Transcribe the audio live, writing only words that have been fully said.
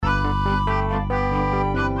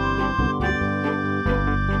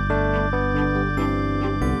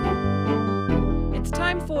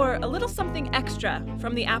for a little something extra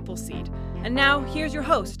from the Appleseed. And now, here's your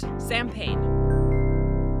host, Sam Payne.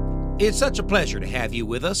 It's such a pleasure to have you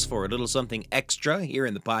with us for a little something extra here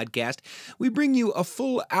in the podcast. We bring you a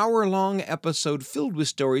full hour-long episode filled with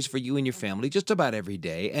stories for you and your family just about every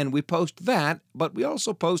day, and we post that, but we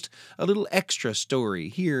also post a little extra story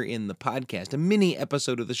here in the podcast, a mini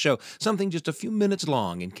episode of the show, something just a few minutes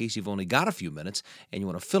long in case you've only got a few minutes and you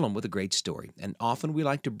want to fill them with a great story. And often we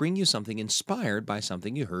like to bring you something inspired by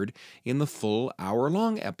something you heard in the full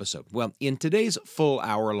hour-long episode. Well, in today's full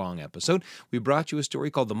hour-long episode, we brought you a story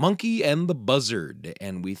called The Monkey and the Buzzard,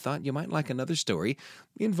 and we thought you might like another story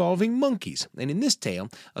involving monkeys. And in this tale,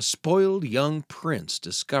 a spoiled young prince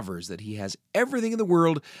discovers that he has everything in the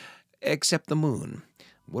world except the moon.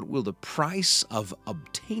 What will the price of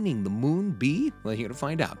obtaining the moon be? Well, you're going to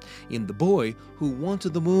find out in The Boy Who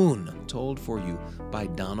Wanted the Moon, told for you by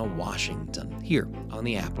Donna Washington, here on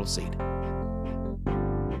the Appleseed.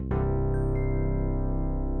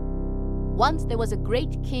 Once there was a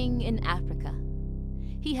great king in Africa.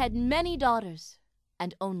 He had many daughters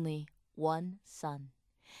and only one son.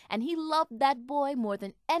 And he loved that boy more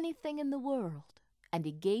than anything in the world, and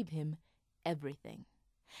he gave him everything.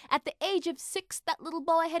 At the age of 6, that little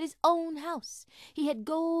boy had his own house. He had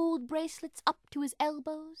gold bracelets up to his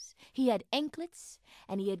elbows, he had anklets,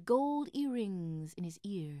 and he had gold earrings in his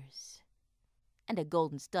ears, and a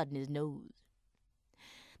golden stud in his nose.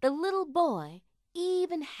 The little boy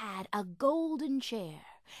even had a golden chair,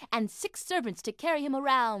 and 6 servants to carry him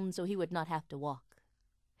around so he would not have to walk.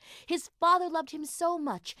 His father loved him so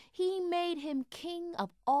much, he made him king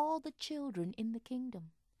of all the children in the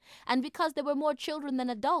kingdom. And because there were more children than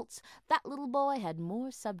adults, that little boy had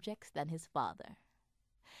more subjects than his father.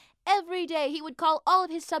 Every day he would call all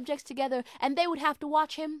of his subjects together, and they would have to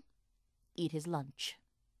watch him eat his lunch.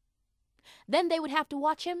 Then they would have to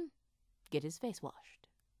watch him get his face washed.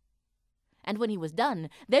 And when he was done,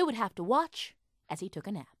 they would have to watch as he took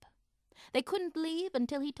a nap. They couldn't leave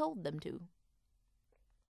until he told them to.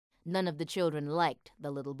 None of the children liked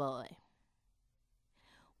the little boy.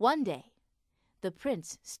 One day, the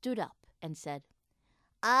prince stood up and said,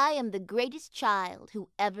 "I am the greatest child who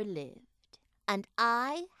ever lived, and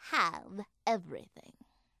I have everything."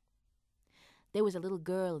 There was a little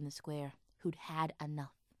girl in the square who'd had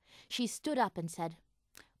enough. She stood up and said,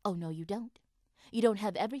 "Oh, no, you don't. You don't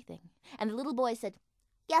have everything." And the little boy said,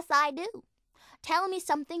 "Yes, I do. Tell me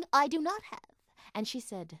something I do not have." And she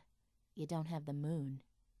said, "You don't have the moon."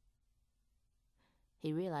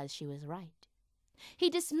 He realized she was right. He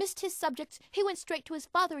dismissed his subjects. He went straight to his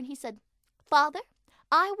father and he said, "Father,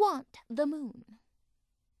 I want the moon."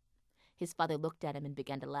 His father looked at him and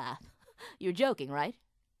began to laugh. "You're joking, right?"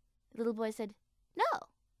 The little boy said, "No,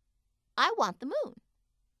 I want the moon."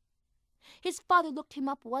 His father looked him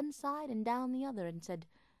up one side and down the other and said,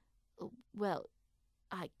 "Well,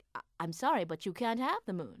 I'm sorry, but you can't have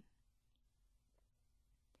the moon."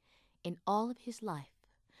 In all of his life,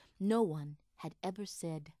 no one had ever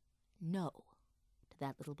said no to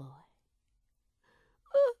that little boy.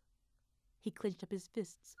 He clenched up his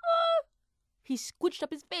fists. He squished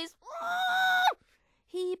up his face.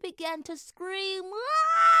 He began to scream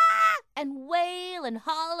and wail and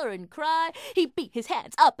holler and cry. He beat his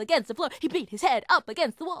hands up against the floor. He beat his head up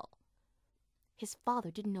against the wall. His father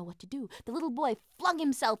didn't know what to do. The little boy flung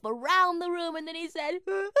himself around the room, and then he said,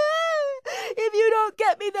 "If you don't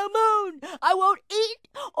get me the moon, I won't eat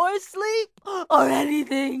or sleep or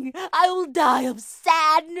anything. I will die of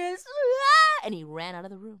sadness." And he ran out of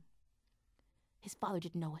the room. His father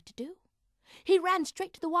didn't know what to do. He ran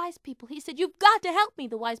straight to the wise people. He said, "You've got to help me."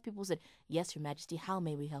 The wise people said, "Yes, Your Majesty, how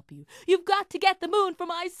may we help you?" "You've got to get the moon for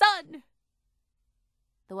my son."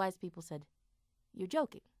 The wise people said, "You're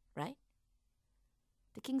joking, right?"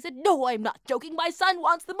 The king said, "No, I'm not joking. My son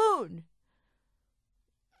wants the moon."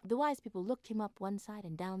 The wise people looked him up one side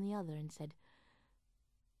and down the other and said,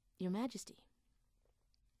 "Your Majesty,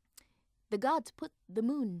 the gods put the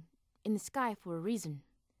moon in the sky for a reason.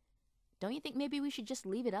 Don't you think maybe we should just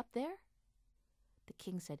leave it up there?" The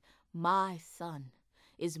king said, "My son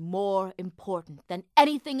is more important than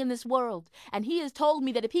anything in this world, and he has told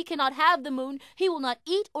me that if he cannot have the moon, he will not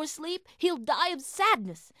eat or sleep. He'll die of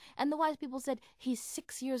sadness." And the wise people said, "He's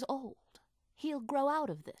 6 years old. He'll grow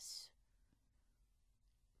out of this."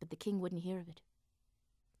 But the king wouldn't hear of it.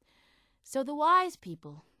 So the wise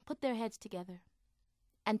people put their heads together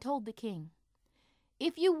and told the king,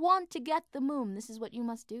 "If you want to get the moon, this is what you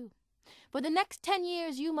must do. For the next 10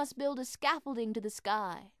 years, you must build a scaffolding to the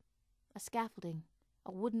sky." A scaffolding,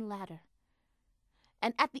 a wooden ladder.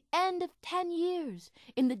 And at the end of 10 years,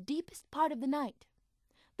 in the deepest part of the night,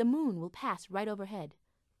 the moon will pass right overhead,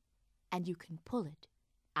 and you can pull it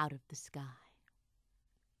out of the sky.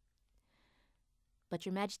 But,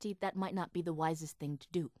 Your Majesty, that might not be the wisest thing to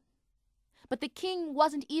do. But the king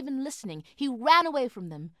wasn't even listening. He ran away from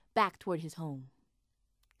them, back toward his home.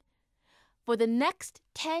 For the next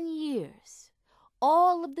 10 years,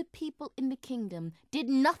 all of the people in the kingdom did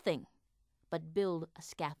nothing but build a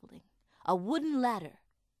scaffolding, a wooden ladder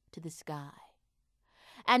to the sky.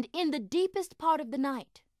 And in the deepest part of the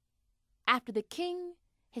night, after the king,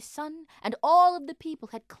 his son, and all of the people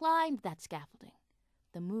had climbed that scaffolding,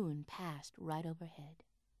 the moon passed right overhead,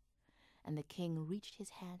 and the king reached his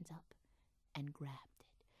hands up and grabbed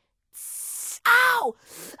it. Tss! Ow!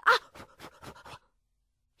 Ah!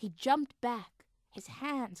 He jumped back, his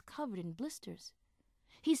hands covered in blisters.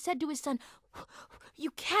 He said to his son,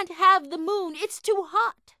 "You can't have the moon, it's too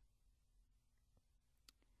hot."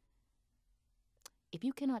 If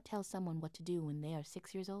you cannot tell someone what to do when they are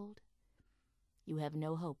 6 years old, you have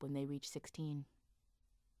no hope when they reach 16.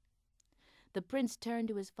 The prince turned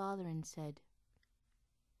to his father and said,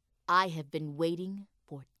 "I have been waiting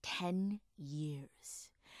for 10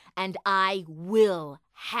 years, and I will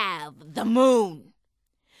have the moon."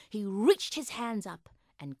 He reached his hands up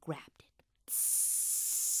and grabbed it.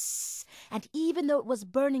 Tss. And even though it was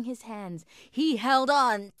burning his hands, he held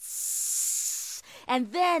on. Tss.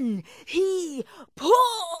 And then he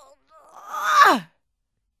pulled.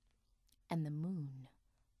 And the moon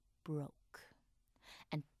broke.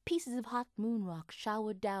 And pieces of hot moon rock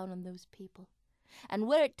showered down on those people. And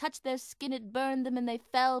where it touched their skin, it burned them, and they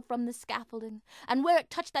fell from the scaffolding. And where it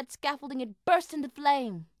touched that scaffolding, it burst into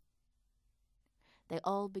flame. They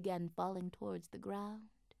all began falling towards the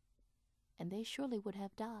ground, and they surely would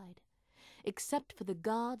have died, except for the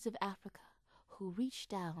gods of Africa, who reached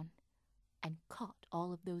down and caught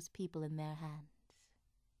all of those people in their hands.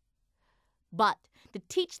 But to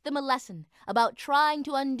teach them a lesson about trying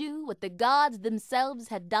to undo what the gods themselves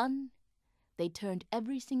had done, they turned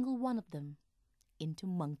every single one of them into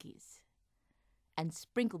monkeys and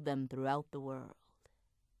sprinkled them throughout the world.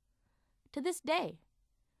 To this day,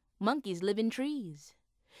 monkeys live in trees.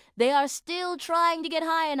 They are still trying to get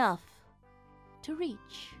high enough to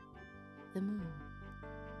reach the moon.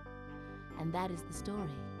 And that is the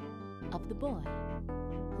story of the boy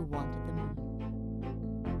who wanted the moon.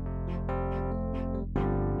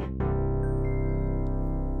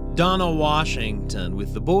 Donna Washington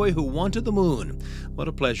with The Boy Who Wanted the Moon. What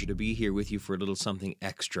a pleasure to be here with you for a little something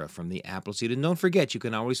extra from the Appleseed. And don't forget, you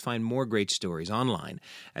can always find more great stories online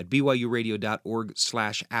at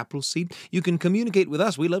byuradio.org/Appleseed. You can communicate with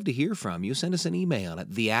us. We love to hear from you. Send us an email at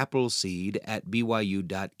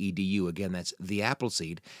theappleseed@byu.edu. Again, that's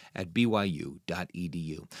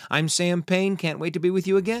theappleseed@byu.edu. I'm Sam Payne. Can't wait to be with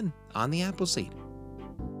you again on the Appleseed.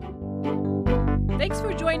 Thanks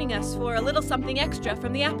for joining us for a little something extra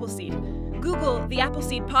from the Appleseed. Google the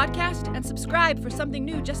Appleseed podcast and subscribe for something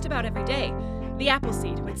new just about every day. The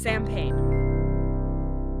Appleseed with Sam Payne.